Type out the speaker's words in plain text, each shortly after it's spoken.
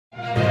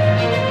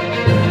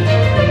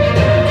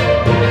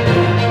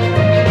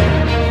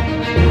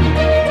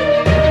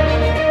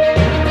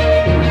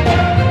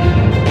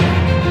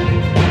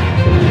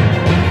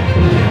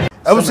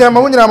Abusia ma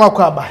wunyina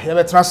makwaba ye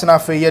betra sena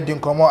fe ye di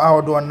nkomo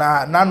ahodo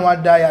na nanu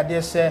ada ya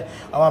de se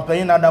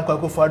awampanyin na dan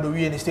kwakufo ado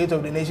wie ni State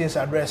of the Nations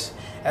address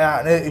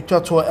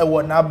itwato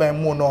ewo na ban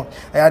mu no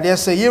ya de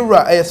se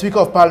yewura Speaker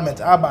of Parliament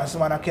Alban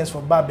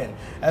Bagbin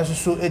enso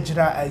so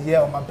ejira aye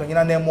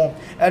awampanyin na mu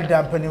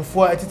eda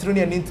mpanimfo atitiri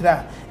ne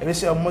ntina ebe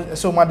se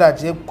o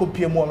madaje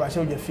kopie mu o ma se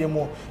o jefie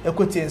mu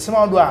ekotie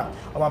nsema do a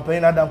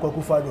awampanyin na dan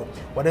kwakufo ado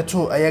wode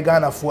to aye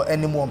Ghanafo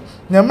animu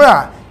na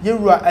mra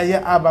yewura aye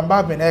Alban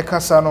Bagbin e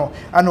kasa no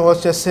ana wo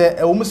se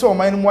e wo mu se o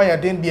man mu ya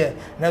den de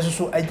na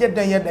so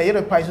agedan ye da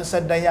yere pai so se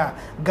dan ya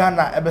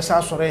Ghana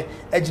ebesa sore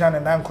ejina ne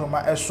nan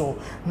kroma eso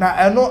na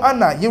eno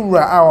ana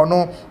yewura a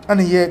ono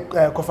ana ye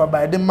Kofi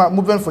Baidema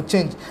movement for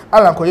change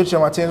Alan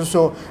Kyerematen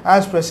so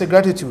express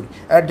gratitude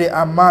de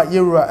ama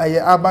yewura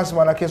aye Alban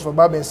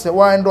Bagbin se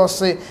wa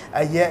endorse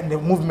aye the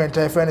movement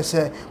I friend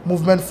say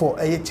movement for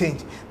aye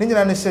change ni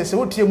nyina ne se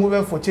wotie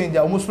movement for change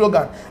a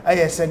slogan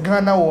aye se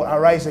Ghana will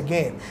arise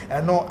again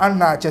eno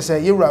ana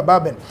chese yewura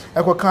Bagbin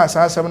ekoka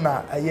asasem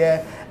na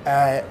aye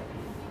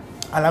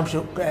Alan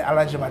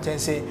Kyerematen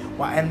say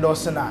wa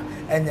endorse na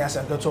enya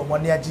sanketo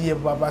money agiye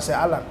baba say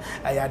Alan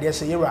ayade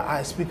say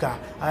yewura speaker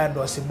I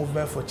endorse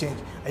movement for change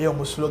ayo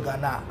mo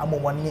slogan na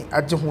amomoni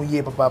age ho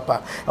ye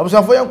papa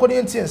abusanfo yanko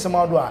ne ntie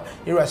nsema do a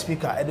yewura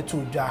speaker e de to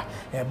dwa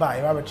ba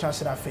yewura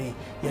chance na fe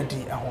ye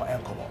di ho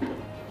enkomo.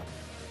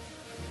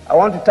 I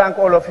want to thank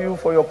all of you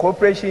for your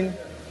cooperation,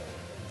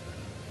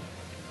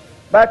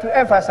 but to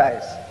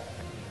emphasize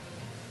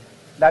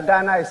that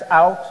Ghana is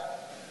out.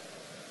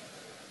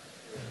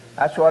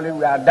 Actually,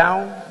 we are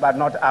down, but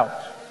not out.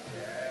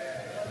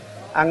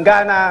 And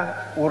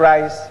Ghana will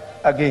rise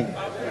again.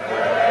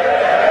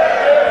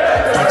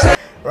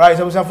 Right,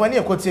 so we have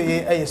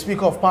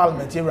Speaker of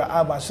Parliament,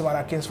 Alban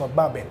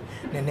Bagbin,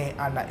 Nene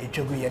Anna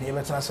Echogu, and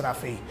Everton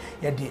Fe,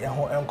 Yedi and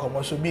Home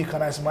Encomo. So be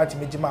can I smart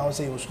Majima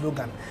say your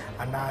slogan,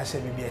 and now I say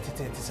be a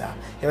titisa.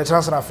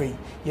 Everton Fe,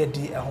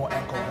 Yedi and Home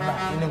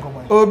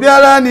Encomo.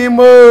 Obialani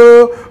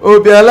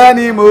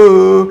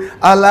mo,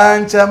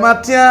 Alan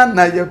Kyerematen,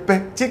 na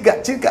yepe,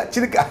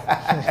 chica.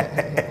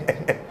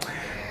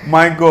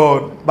 My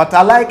God, but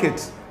I like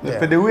it.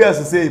 The way I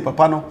say,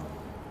 Papa no.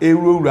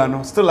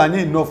 Still, I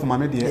need enough for my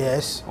media.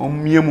 Yes.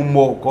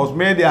 More, because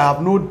media have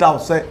no doubt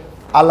say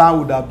Alan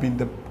would have been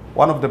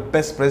one of the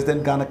best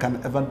president Ghana can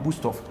ever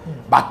boast of.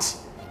 But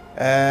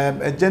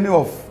a journey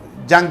of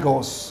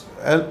jungles,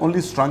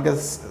 only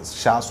strongest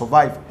shall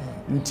survive.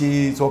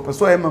 So,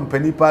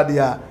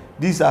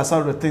 these are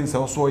some of the things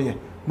I saw here.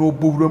 No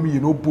bourumi,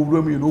 no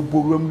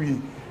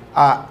bourumi,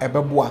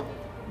 ebeboa.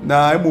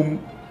 Now,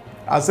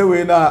 I say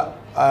we now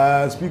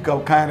speak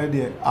of kind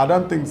I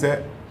don't think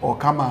that or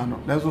come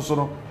on. That's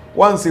also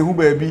once who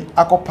baby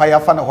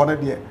akopaya fa na hono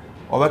de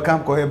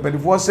obekam ko but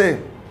before say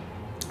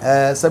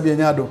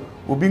sabianyado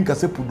obi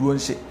nkase puduo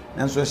nhye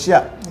nanso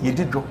hye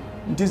yedidwo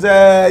it is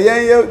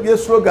ye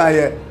slogan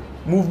ye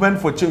movement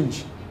for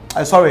change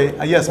sorry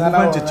yes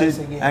movement to change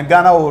and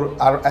Ghana will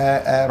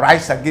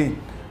rise again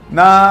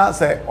na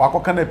say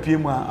wakoka na pie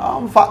mu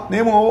amfa na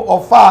emu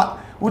ofa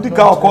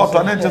udika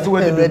okoto na nche so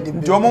wedi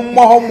nti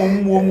ommo ho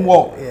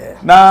mommo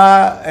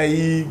na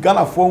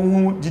Ghana fo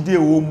hu dide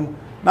wo mu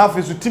na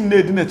afesu team na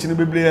edi na chine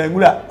bebre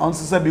ngura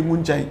onsesa bi ngu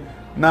nchan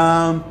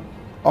na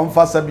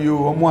onfasa bi o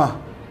omo a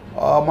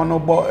omo no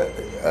bo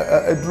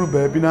eduru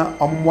ba bi na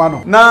omo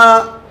ano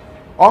na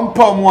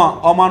onpa omo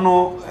a omo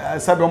no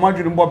sabe omo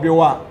adwiri mbo bi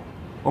wa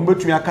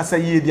ombetumi akasa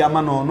yie di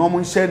ama no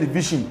omo share the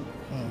vision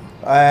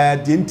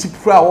the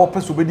intipra wo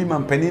peso bedi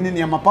mampani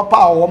ne ma papa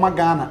a wo ma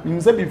Ghana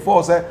nimse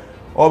before say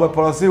or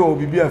policy or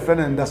be a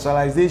friend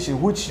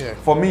industrialization which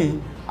for me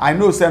I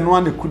know say no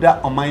one coulda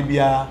on my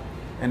bia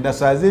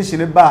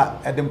industrialization ba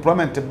and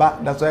employment ba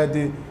that's why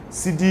the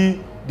CD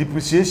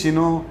depreciation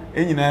no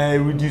enyina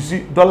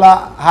reduce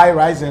dollar high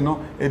rise no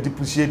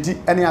depreciate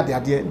any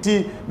ade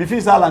nti me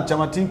feel say Alan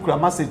Kyerematen kura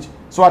message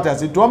so what I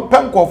say don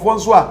pen kofo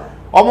so a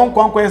omon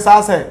kwankwan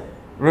sa say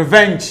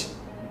revenge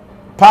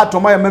part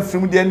of my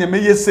mafrim de na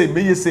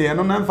meyese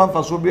no na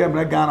mfa so be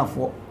am Ghana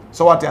for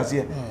so what I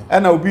say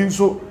and obi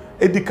nso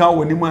edika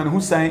woni man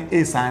hu san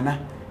e sana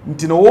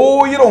nti no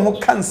wo yiro ho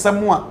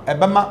kansam a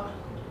ebema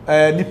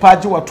nipa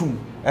je watum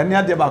ene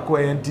ade ba ko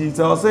nti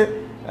so say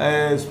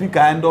speaker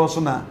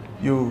endorse na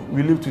you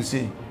will live to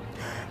see.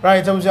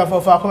 Right, I'm just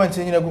for comment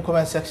in the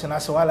comment section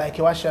as well like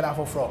you share that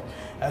for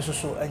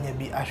so anya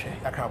bi ahwe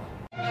yakram.